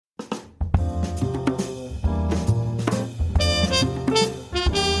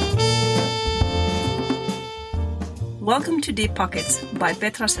Welcome to Deep Pockets by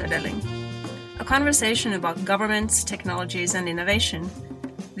Petra Söderling, a conversation about governments, technologies, and innovation.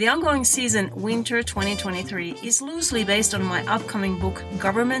 The ongoing season, Winter 2023, is loosely based on my upcoming book,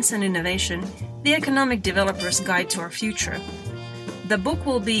 Governments and Innovation, The Economic Developer's Guide to Our Future. The book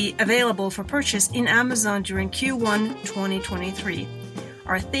will be available for purchase in Amazon during Q1 2023.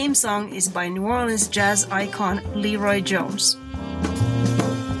 Our theme song is by New Orleans jazz icon Leroy Jones.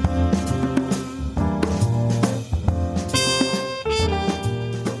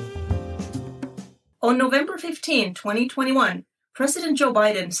 On November 15, 2021, President Joe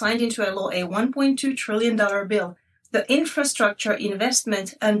Biden signed into law a $1.2 trillion bill, the Infrastructure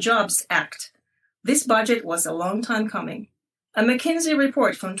Investment and Jobs Act. This budget was a long time coming. A McKinsey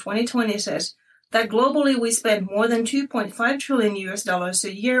report from 2020 says that globally we spend more than $2.5 trillion a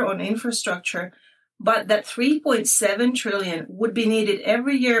year on infrastructure, but that $3.7 trillion would be needed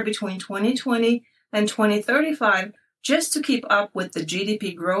every year between 2020 and 2035 just to keep up with the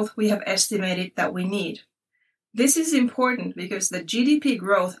GDP growth we have estimated that we need. This is important because the GDP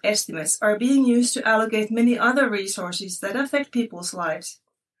growth estimates are being used to allocate many other resources that affect people's lives.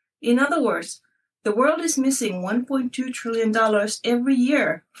 In other words, the world is missing $1.2 trillion every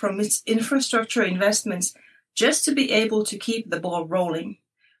year from its infrastructure investments just to be able to keep the ball rolling.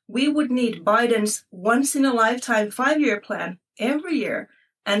 We would need Biden's once-in-a-lifetime 5-year plan every year,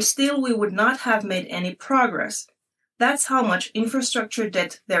 and still we would not have made any progress. That's how much infrastructure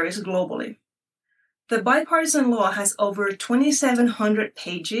debt there is globally. The bipartisan law has over 2,700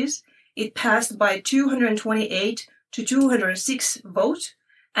 pages. It passed by 228 to 206 vote,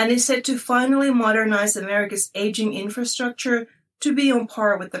 and is set to finally modernize America's aging infrastructure to be on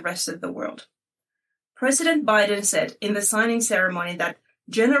par with the rest of the world. President Biden said in the signing ceremony that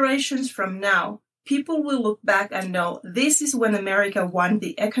generations from now, people will look back and know this is when America won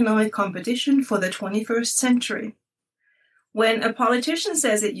the economic competition for the 21st century. When a politician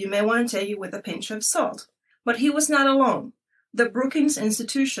says it, you may want to take it with a pinch of salt. But he was not alone. The Brookings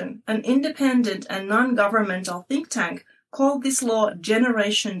Institution, an independent and non-governmental think tank, called this law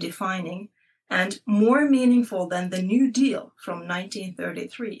generation-defining and more meaningful than the New Deal from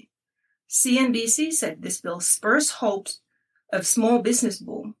 1933. CNBC said this bill spurs hopes of small business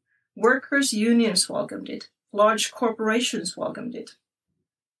boom. Workers' unions welcomed it. Large corporations welcomed it.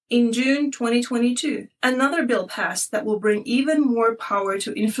 In June 2022, another bill passed that will bring even more power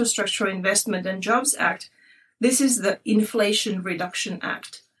to Infrastructure Investment and Jobs Act. This is the Inflation Reduction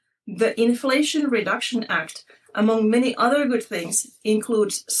Act. The Inflation Reduction Act, among many other good things,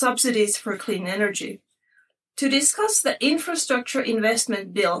 includes subsidies for clean energy. To discuss the Infrastructure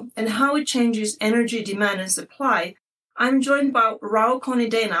Investment Bill and how it changes energy demand and supply, I'm joined by Rao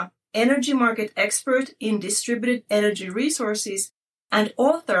Konidena, energy market expert in distributed energy resources and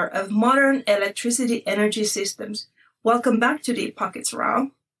author of Modern Electricity Energy Systems. Welcome back to Deep Pockets,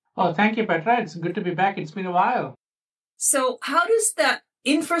 Rao. Oh, thank you, Petra. It's good to be back. It's been a while. So how does the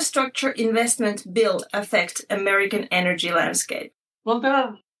Infrastructure Investment Bill affect American energy landscape? Well, there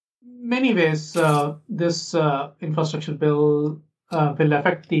are many ways this infrastructure bill will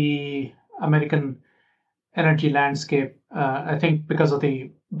affect the American energy landscape. I think because of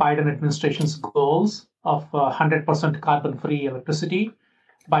the Biden administration's goals of 100% carbon-free electricity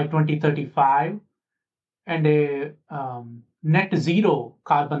by 2035 and a net zero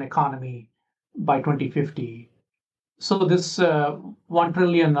carbon economy by 2050. So this $1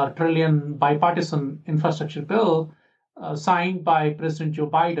 trillion bipartisan infrastructure bill signed by President Joe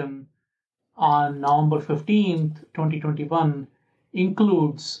Biden on November 15th, 2021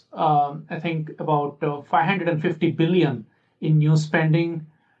 includes, I think, about $550 billion in new spending,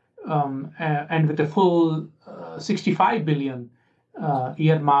 and with a full $65 billion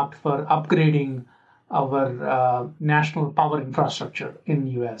earmarked for upgrading our national power infrastructure in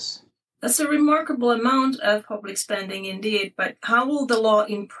the U.S. That's a remarkable amount of public spending indeed, but how will the law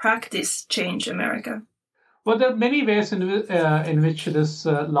in practice change America? Well, there are many ways in which this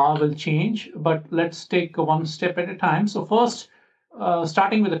law will change, but let's take one step at a time. So first,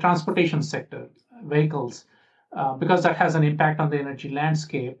 starting with the transportation sector, vehicles, because that has an impact on the energy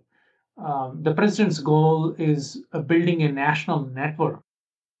landscape. The president's goal is building a national network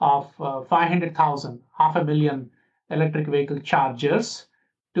of 500,000, 500,000 electric vehicle chargers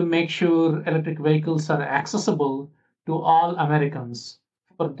to make sure electric vehicles are accessible to all Americans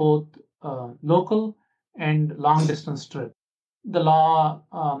for both local and long-distance trips. The law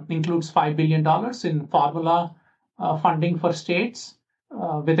includes $5 billion in formula funding for states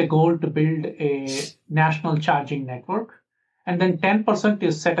with a goal to build a national charging network. And then 10%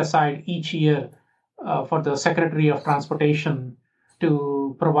 is set aside each year for the Secretary of Transportation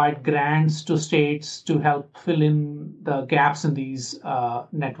to provide grants to states to help fill in the gaps in these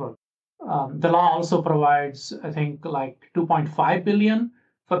networks. The law also provides, I think, like 2.5 billion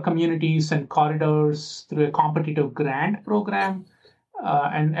for communities and corridors through a competitive grant program,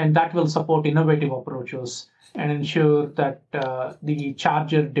 and that will support innovative approaches and ensure that the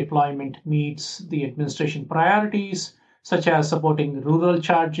charger deployment meets the administration priorities, such as supporting rural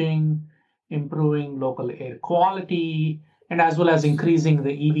charging, improving local air quality, and as well as increasing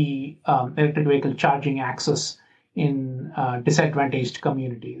the EV electric vehicle charging access in disadvantaged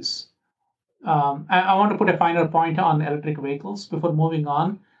communities. I want to put a finer point on electric vehicles before moving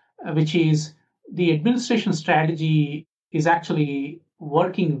on, which is the administration strategy is actually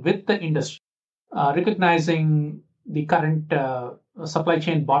working with the industry, recognizing the current supply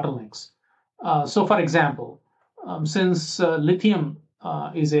chain bottlenecks. So, for example, since lithium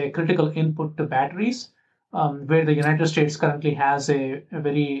is a critical input to batteries, where the United States currently has a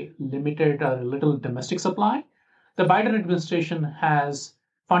very limited or little domestic supply, the Biden administration has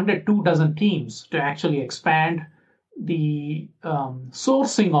funded 24 teams to actually expand the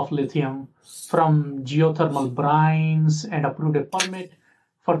sourcing of lithium from geothermal brines and approved a permit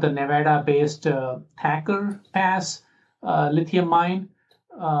for the Nevada-based Thacker Pass lithium mine.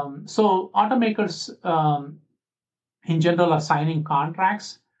 So automakers in general are signing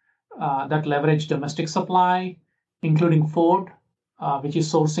contracts that leverage domestic supply, including Ford, which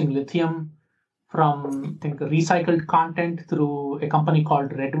is sourcing lithium from, I think, recycled content through a company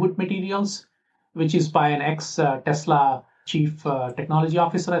called Redwood Materials, which is by an ex-Tesla chief technology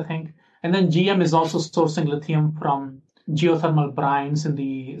officer, I think. And then GM is also sourcing lithium from geothermal brines in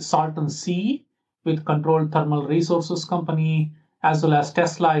the Salton Sea with Controlled Thermal Resources Company, as well as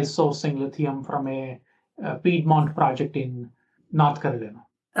Tesla is sourcing lithium from a Piedmont project in North Carolina.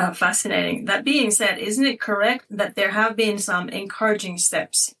 Fascinating. That being said, isn't it correct that there have been some encouraging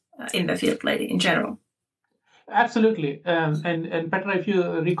steps in the field lately in general? Absolutely. And Petra, if you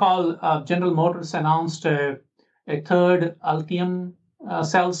recall, General Motors announced a third Ultium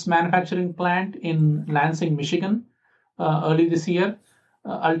cells manufacturing plant in Lansing, Michigan, early this year.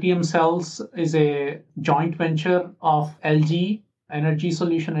 Ultium Cells is a joint venture of LG Energy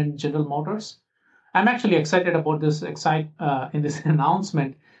Solution and General Motors. I'm actually excited about this in this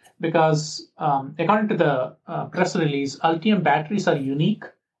announcement because, according to the press release, Ultium batteries are unique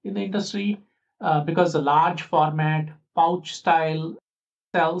in the industry because the large format pouch style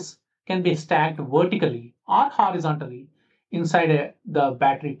cells can be stacked vertically or horizontally inside the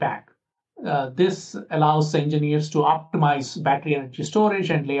battery pack. This allows engineers to optimize battery energy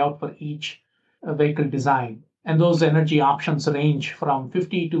storage and layout for each vehicle design. And those energy options range from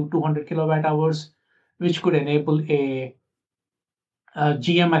 50 to 200 kilowatt hours, which could enable a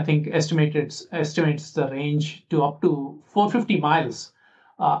GM, I think, estimates the range to up to 450 miles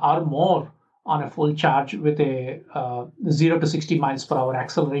or more on a full charge with a 0 to 60 miles per hour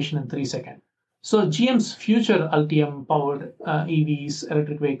acceleration in 3 seconds. So GM's future Ultium-powered EVs,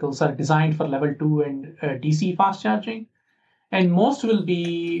 electric vehicles, are designed for level 2 and DC fast charging. And most will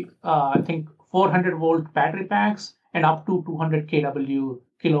be, I think, 400-volt battery packs and up to 200 kW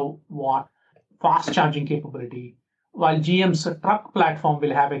kilowatt fast charging capability, while GM's truck platform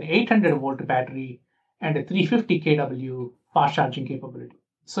will have an 800-volt battery and a 350 kW fast charging capability.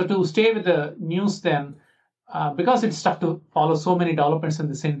 So to stay with the news then, because it's tough to follow so many developments in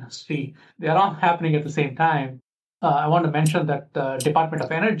this industry, they are all happening at the same time. I want to mention that the Department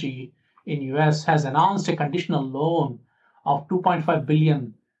of Energy in US has announced a conditional loan of $2.5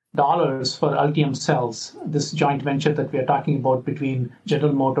 billion for Ultium Cells, this joint venture that we are talking about between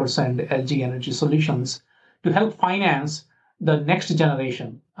General Motors and LG Energy Solutions, to help finance the next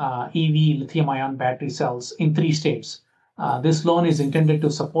generation EV lithium-ion battery cells in 3 states. This loan is intended to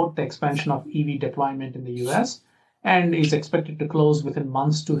support the expansion of EV deployment in the US and is expected to close within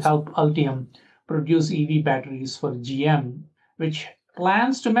months to help Ultium produce EV batteries for GM, which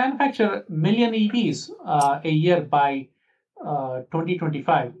plans to manufacture 1 million EVs a year by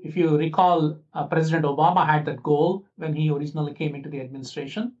 2025. If you recall, President Obama had that goal when he originally came into the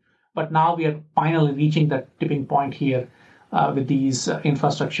administration, but now we are finally reaching that tipping point here with these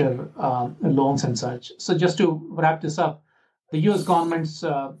infrastructure loans and such. So just to wrap this up, the US government's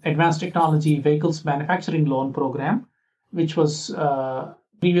Advanced Technology Vehicles Manufacturing Loan Program, which has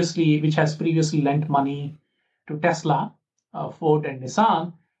previously lent money to Tesla, Ford, and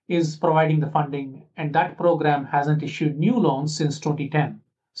Nissan, is providing the funding, and that program hasn't issued new loans since 2010.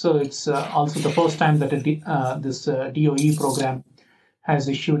 So it's also the first time that this DOE program has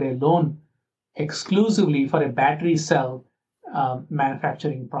issued a loan exclusively for a battery cell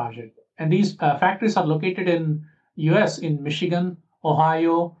manufacturing project. And these factories are located in US in Michigan,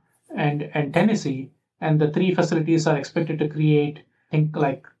 Ohio, and Tennessee. And the three facilities are expected to create, I think,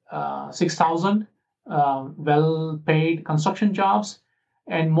 like 6,000 well-paid construction jobs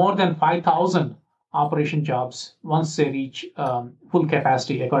and more than 5,000 operation jobs once they reach full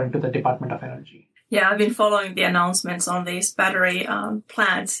capacity, according to the Department of Energy. Yeah, I've been following the announcements on these battery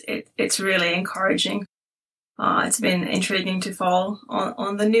plants. It's really encouraging. It's been intriguing to follow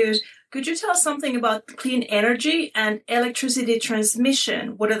on the news. Could you tell us something about clean energy and electricity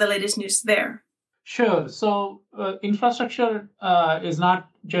transmission? What are the latest news there? Sure. So infrastructure is not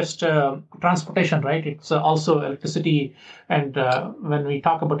just transportation, right? It's also electricity. And when we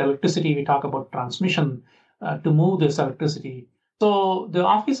talk about electricity, we talk about transmission to move this electricity. So the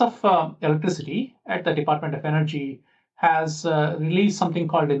Office of Electricity at the Department of Energy has released something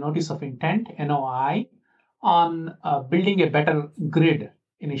called a Notice of Intent, NOI, on building a better grid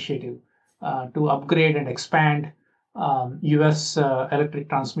initiative to upgrade and expand US electric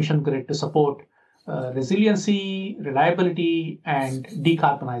transmission grid to support resiliency, reliability, and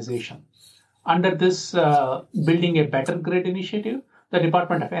decarbonization. Under this Building a Better Grid initiative, the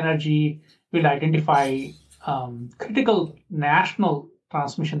Department of Energy will identify critical national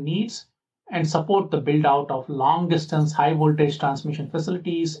transmission needs and support the build out of long distance, high voltage transmission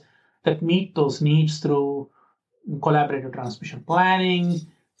facilities that meet those needs through collaborative transmission planning,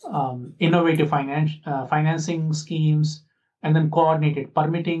 innovative financing schemes, and then coordinated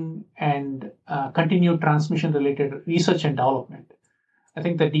permitting and continued transmission related research and development. I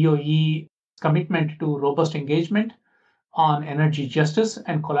think the DOE commitment to robust engagement on energy justice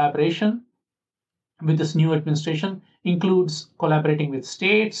and collaboration with this new administration includes collaborating with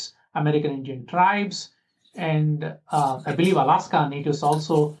states, American Indian tribes, and I believe Alaska Natives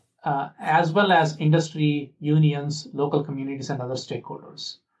also, as well as industry, unions, local communities, and other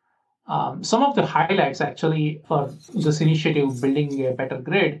stakeholders. Some of the highlights actually for this initiative, Building a Better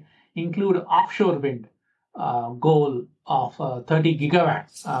Grid, include offshore wind goal of 30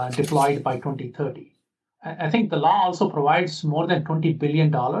 gigawatts deployed by 2030. I think the law also provides more than $20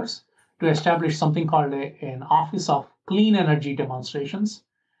 billion to establish something called an Office of Clean Energy Demonstrations.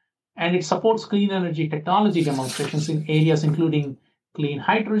 And it supports clean energy technology demonstrations in areas including clean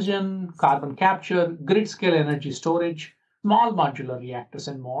hydrogen, carbon capture, grid scale energy storage, small modular reactors,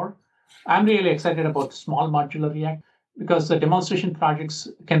 and more. I'm really excited about small modular reactors because the demonstration projects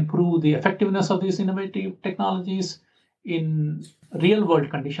can prove the effectiveness of these innovative technologies in real world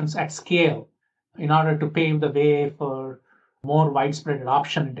conditions at scale in order to pave the way for more widespread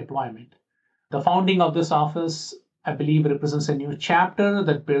adoption and deployment. The founding of this office, I believe, represents a new chapter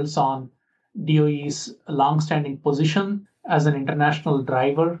that builds on DOE's longstanding position as an international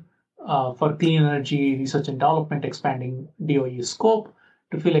driver for clean energy research and development, expanding DOE's scope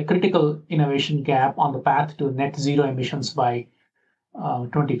to fill a critical innovation gap on the path to net zero emissions by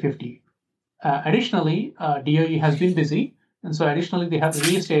 2050. Additionally, DOE has been busy, and so additionally, they have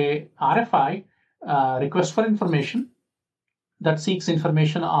released a RFI, request for information, that seeks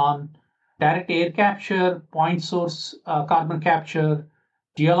information on direct air capture, point source carbon capture,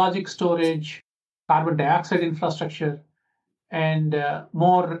 geologic storage, carbon dioxide infrastructure, and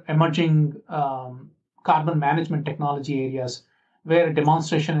more emerging carbon management technology areas where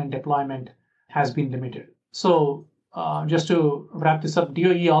demonstration and deployment has been limited. So just to wrap this up,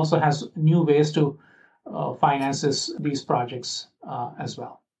 DOE also has new ways to finance these projects as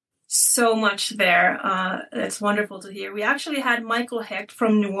well. So much there. It's wonderful to hear. We actually had Michael Hecht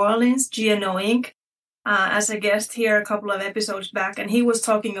from New Orleans, GNO Inc., as a guest here a couple of episodes back, and he was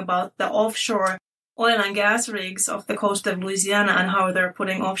talking about the offshore oil and gas rigs off the coast of Louisiana and how they're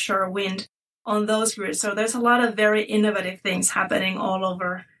putting offshore wind on those rigs. So there's a lot of very innovative things happening all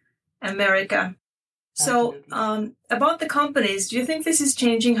over America. So about the companies, do you think this is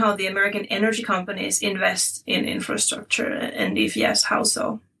changing how the American energy companies invest in infrastructure? And if yes, how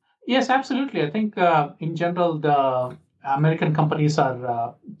so? Yes, absolutely. I think in general, the American companies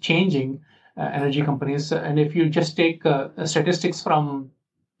are changing, energy companies. And if you just take statistics from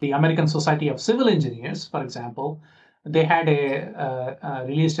the American Society of Civil Engineers, for example, they had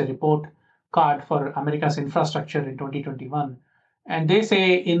released a report card for America's infrastructure in 2021. And they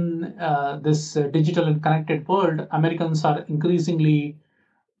say in this digital and connected world, Americans are increasingly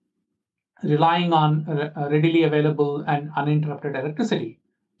relying on readily available and uninterrupted electricity.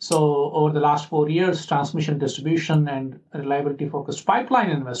 So over the last 4 years, transmission, distribution, and reliability-focused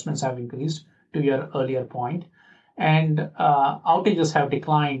pipeline investments have increased, to your earlier point, and outages have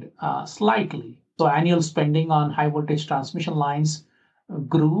declined slightly. So annual spending on high-voltage transmission lines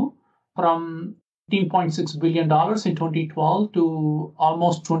grew from $18.6 billion in 2012 to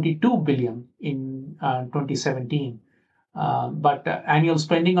almost $22 billion in 2017. But annual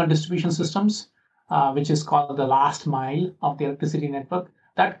spending on distribution systems, which is called the last mile of the electricity network,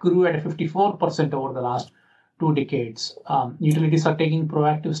 that grew at 54% over the last 2 decades. Utilities are taking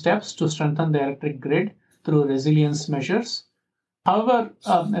proactive steps to strengthen the electric grid through resilience measures. However,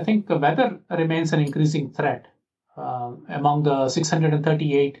 I think weather remains an increasing threat. Among the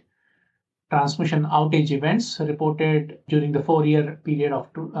 638 transmission outage events reported during the 4 year period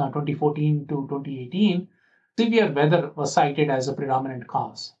of 2014 to 2018, severe weather was cited as a predominant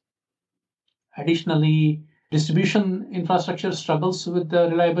cause. Additionally, distribution infrastructure struggles with the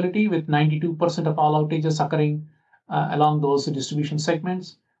reliability, with 92% of all outages occurring along those distribution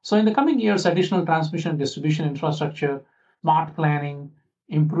segments. So, in the coming years, additional transmission and distribution infrastructure, smart planning,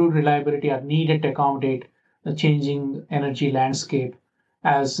 improved reliability are needed to accommodate the changing energy landscape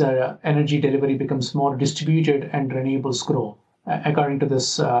as energy delivery becomes more distributed and renewables grow, according to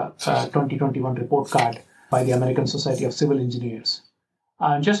this 2021 report card by the American Society of Civil Engineers.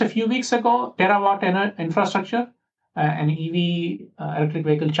 Just a few weeks ago, Terawatt Infrastructure, an EV electric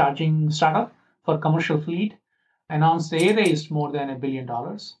vehicle charging startup for commercial fleet, announced they raised more than $1 billion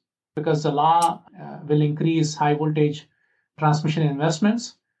because the law will increase high voltage transmission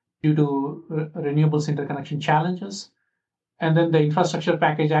investments due to renewables interconnection challenges. And then the infrastructure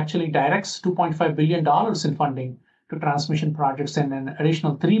package actually directs $2.5 billion in funding to transmission projects and an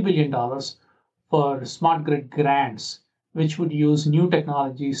additional $3 billion for smart grid grants, which would use new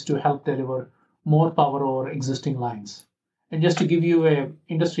technologies to help deliver more power over existing lines. And just to give you an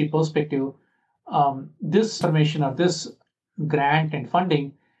industry perspective, this information or this grant and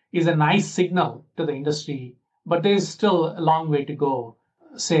funding is a nice signal to the industry, but there is still a long way to go,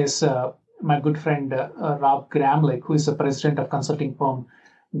 says my good friend Rao Konidena, who is the president of consulting firm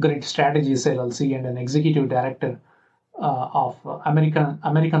Grid Strategies LLC and an executive director of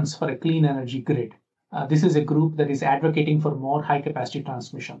Americans for a Clean Energy Grid. This is a group that is advocating for more high capacity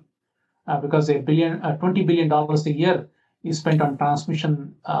transmission because $20 billion a year is spent on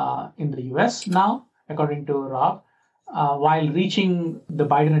transmission in the US now, according to Rob. While reaching the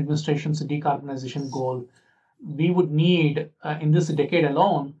Biden administration's decarbonization goal, we would need, in this decade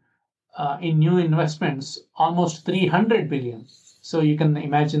alone, in new investments, almost 300 billion. So you can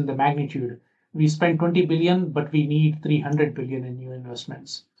imagine the magnitude. We spend 20 billion, but we need 300 billion in new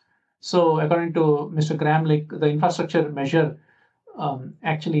investments. So according to Mr. Gramlich, the infrastructure measure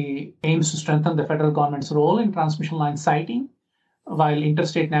actually aims to strengthen the federal government's role in transmission line siting. While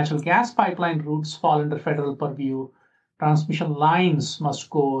interstate natural gas pipeline routes fall under federal purview, transmission lines must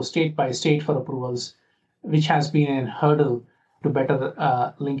go state by state for approvals, which has been a hurdle to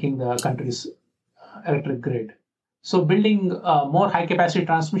better linking the country's electric grid. So building more high-capacity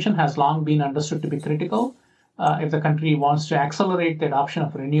transmission has long been understood to be critical if the country wants to accelerate the adoption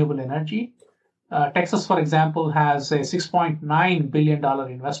of renewable energy. Texas, for example, has a $6.9 billion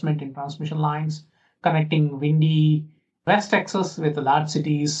investment in transmission lines connecting windy West Texas with large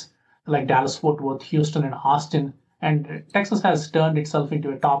cities like Dallas, Fort Worth, Houston, and Austin. And Texas has turned itself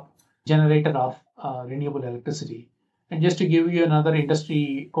into a top generator of renewable electricity. And just to give you another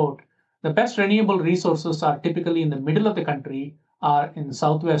industry quote, the best renewable resources are typically in the middle of the country or in the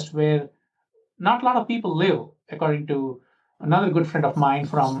Southwest, where not a lot of people live, according to another good friend of mine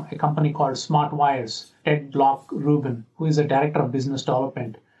from a company called Smart Wires, Ted Block Rubin, who is a director of business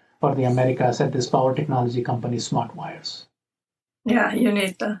development for the Americas at this power technology company, Smart Wires. Yeah, you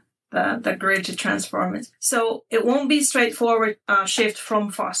need the grid to transform it. So it won't be straightforward shift from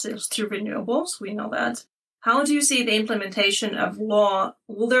fossils to renewables. We know that. How do you see the implementation of law?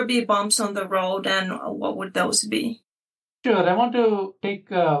 Will there be bumps on the road, and what would those be? Sure. I want to take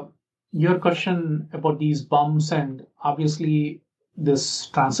your question about these bumps, and obviously this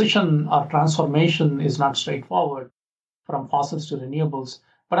transition or transformation is not straightforward from fossils to renewables,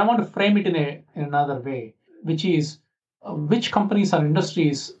 but I want to frame it in another way, which is which companies or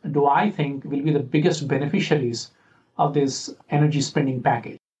industries do I think will be the biggest beneficiaries of this energy spending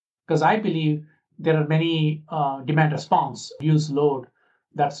package? Because I believe there are many demand response, use load,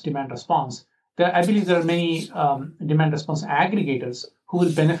 that's demand response. I believe there are many demand response aggregators who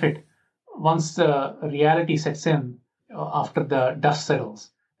will benefit once the reality sets in after the dust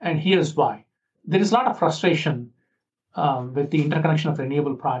settles. And here's why. There is a lot of frustration with the interconnection of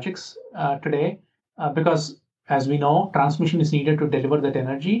renewable projects today because, as we know, transmission is needed to deliver that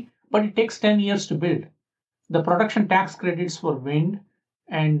energy, but it takes 10 years to build. The production tax credits for wind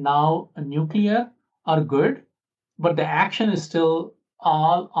and now nuclear are good, but the action is still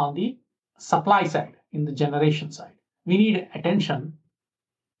all on the supply side, in the generation side. We need attention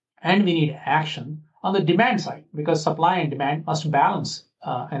and we need action on the demand side because supply and demand must balance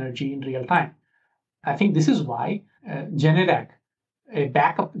energy in real time. I think this is why Generac, a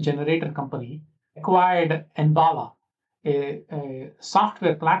backup generator company, acquired Enbala, a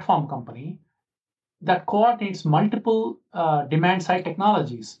software platform company that coordinates multiple demand side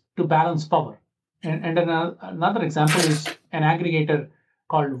technologies to balance power. And another example is an aggregator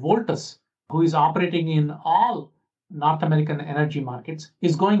called Voltus, who is operating in all North American energy markets,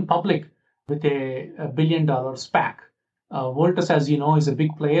 is going public with a billion-dollar SPAC. Voltus, as you know, is a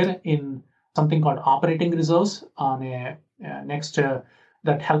big player in something called operating reserves on a next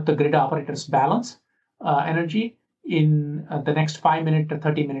that help the grid operators balance energy in the next 5-minute to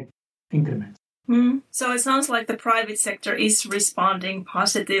 30-minute increments. So it sounds like the private sector is responding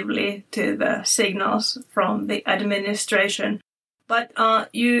positively to the signals from the administration. But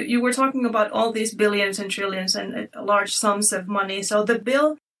you were talking about all these billions and trillions and large sums of money. So the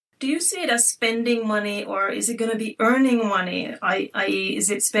bill, do you see it as spending money, or is it going to be earning money? I.e., is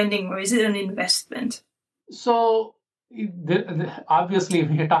it spending or is it an investment? So obviously,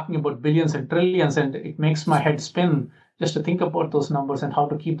 we are talking about billions and trillions, and it makes my head spin just to think about those numbers and how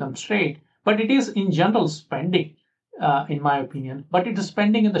to keep them straight. But it is, in general, spending, in my opinion. But it is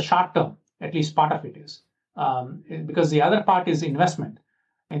spending in the short term, at least part of it is. Because the other part is investment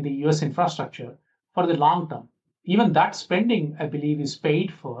in the US infrastructure for the long term. Even that spending, I believe, is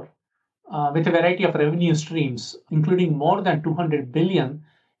paid for with a variety of revenue streams, including more than 200 billion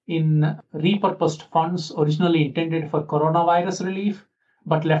in repurposed funds originally intended for coronavirus relief,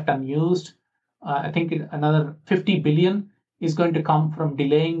 but left unused. I think another 50 billion is going to come from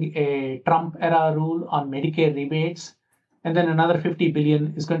delaying a Trump-era rule on Medicare rebates. And then another 50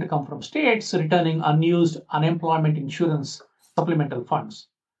 billion is going to come from states returning unused unemployment insurance supplemental funds.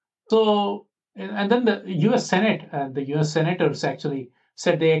 So, and then the US Senate and the US senators actually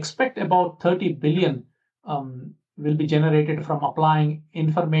said they expect about 30 billion will be generated from applying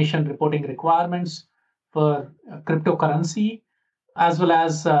information reporting requirements for cryptocurrency, as well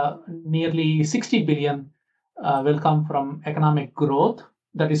as nearly 60 billion will come from economic growth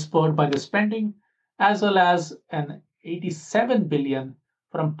that is spurred by the spending, as well as an 87 billion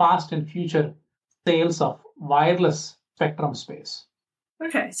from past and future sales of wireless spectrum space.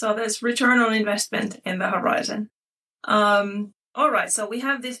 Okay, so there's return on investment in the horizon. All right, so we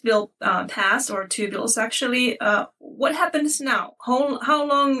have this bill passed, or two bills actually. What happens now? How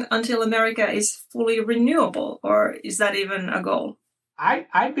long until America is fully renewable, or is that even a goal?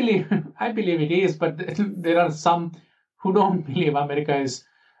 I believe it is, but there are some who don't believe America is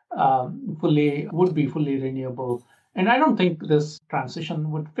would be fully renewable. And I don't think this transition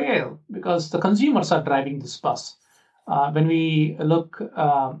would fail because the consumers are driving this bus. When we look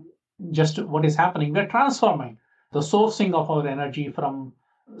just what is happening, we're transforming the sourcing of our energy from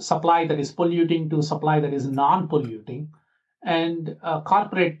supply that is polluting to supply that is non-polluting. And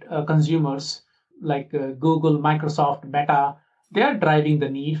corporate consumers like Google, Microsoft, Meta, they are driving the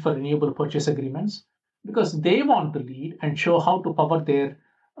need for renewable purchase agreements because they want to lead and show how to power their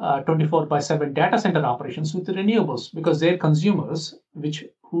 24/7 data center operations with renewables because their consumers,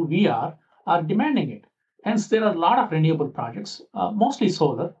 who we are demanding it. Hence, there are a lot of renewable projects, mostly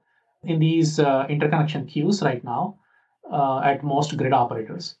solar, in these interconnection queues right now at most grid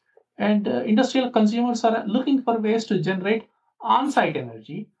operators. And industrial consumers are looking for ways to generate on-site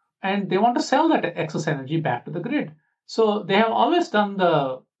energy, and they want to sell that excess energy back to the grid. So they have always done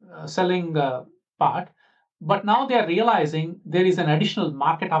the selling part, but now they are realizing there is an additional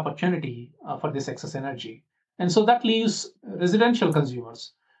market opportunity for this excess energy. And so that leaves residential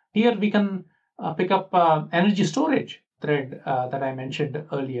consumers. Here we can pick up energy storage thread that I mentioned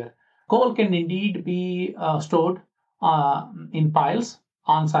earlier. Coal can indeed be stored in piles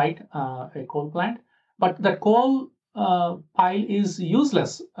on site, a coal plant, but the coal pile is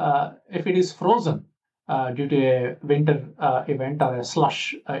useless if it is frozen due to a winter event or a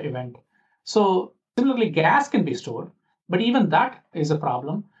slush event. So similarly, gas can be stored, but even that is a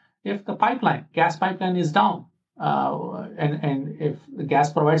problem if the gas pipeline is down. And if the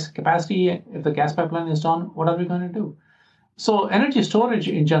gas provides capacity, if the gas pipeline is down, what are we going to do? So energy storage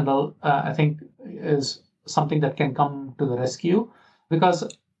in general, I think, is something that can come to the rescue because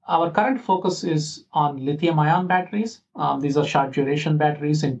our current focus is on lithium-ion batteries. These are short duration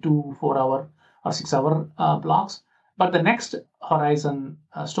batteries in 2, 4-hour or 6-hour blocks. But the next horizon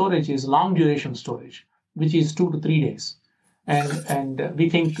storage is long duration storage, which is 2 to 3 days. And we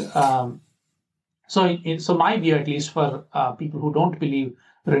think, so my view, at least for people who don't believe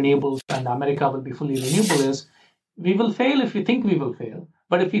renewables and America will be fully renewable, is we will fail if we think we will fail.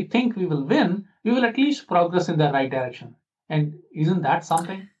 But if we think we will win, we will at least progress in the right direction. And isn't that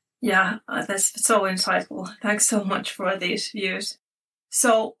something? Yeah, that's so insightful. Thanks so much for these views.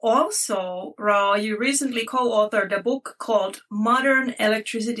 So also, Rao, you recently co-authored a book called Modern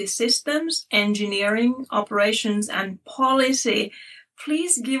Electricity Systems, Engineering, Operations, and Policy.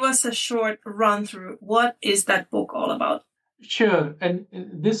 Please give us a short run-through. What is that book all about? Sure. And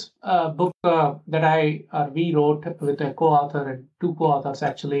this book that we wrote with a co-author and two co-authors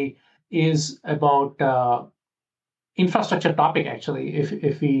actually is about infrastructure topic. Actually,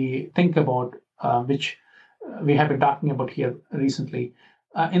 if we think about which we have been talking about here recently,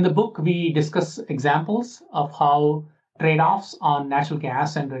 in the book we discuss examples of how trade-offs on natural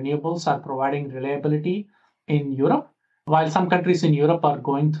gas and renewables are providing reliability in Europe. While some countries in Europe are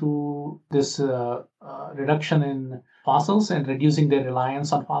going through this reduction in fossils and reducing their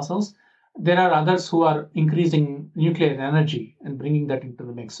reliance on fossils, there are others who are increasing nuclear energy and bringing that into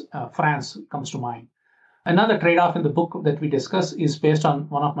the mix. France comes to mind. Another trade-off in the book that we discuss is based on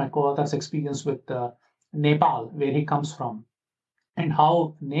one of my co-authors' experience with Nepal, where he comes from, and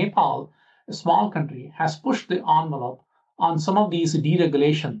how Nepal, a small country, has pushed the envelope on some of these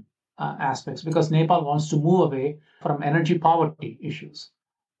deregulation aspects because Nepal wants to move away from energy poverty issues.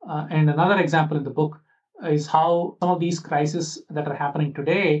 And another example in the book is how some of these crises that are happening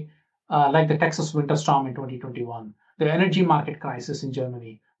today, like the Texas winter storm in 2021, the energy market crisis in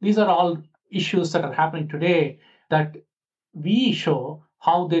Germany, these are all issues that are happening today that we show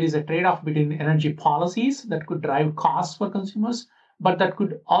how there is a trade-off between energy policies that could drive costs for consumers, but that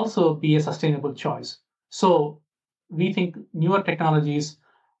could also be a sustainable choice. So we think newer technologies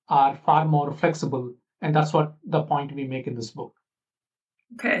are far more flexible, and that's what the point we make in this book.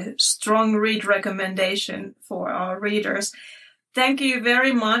 Okay, strong read recommendation for our readers. Thank you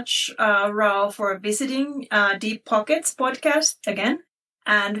very much, Rao, for visiting Deep Pockets podcast again,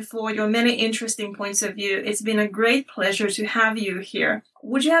 and for your many interesting points of view. It's been a great pleasure to have you here.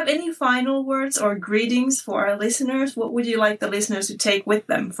 Would you have any final words or greetings for our listeners? What would you like the listeners to take with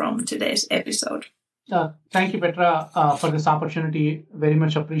them from today's episode? Thank you, Petra, for this opportunity. Very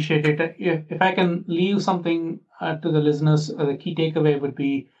much appreciate it. If I can leave something to the listeners, the key takeaway would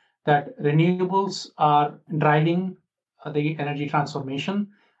be that renewables are driving the energy transformation.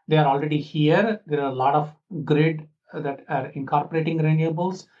 They are already here. There are a lot of grid that are incorporating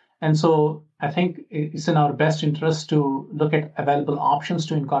renewables. And so I think it's in our best interest to look at available options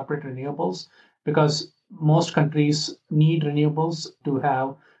to incorporate renewables, because most countries need renewables to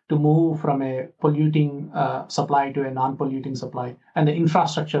move from a polluting supply to a non-polluting supply. And the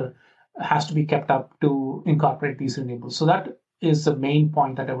infrastructure has to be kept up to incorporate these renewables. So that is the main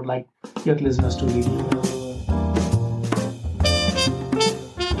point that I would like your listeners to leave with.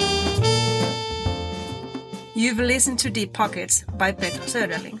 You've listened to Deep Pockets by Petra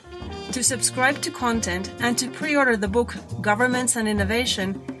Söderling. To subscribe to content and to pre-order the book Governments and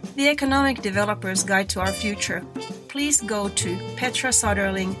Innovation, The Economic Developer's Guide to Our Future, please go to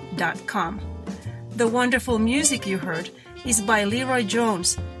petrasoderling.com. The wonderful music you heard is by Leroy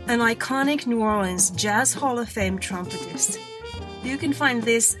Jones, an iconic New Orleans Jazz Hall of Fame trumpetist. You can find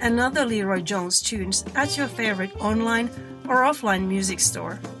this and other Leroy Jones tunes at your favorite online or offline music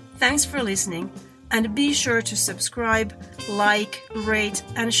store. Thanks for listening, and be sure to subscribe, like, rate,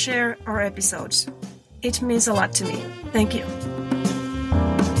 and share our episodes. It means a lot to me. Thank you.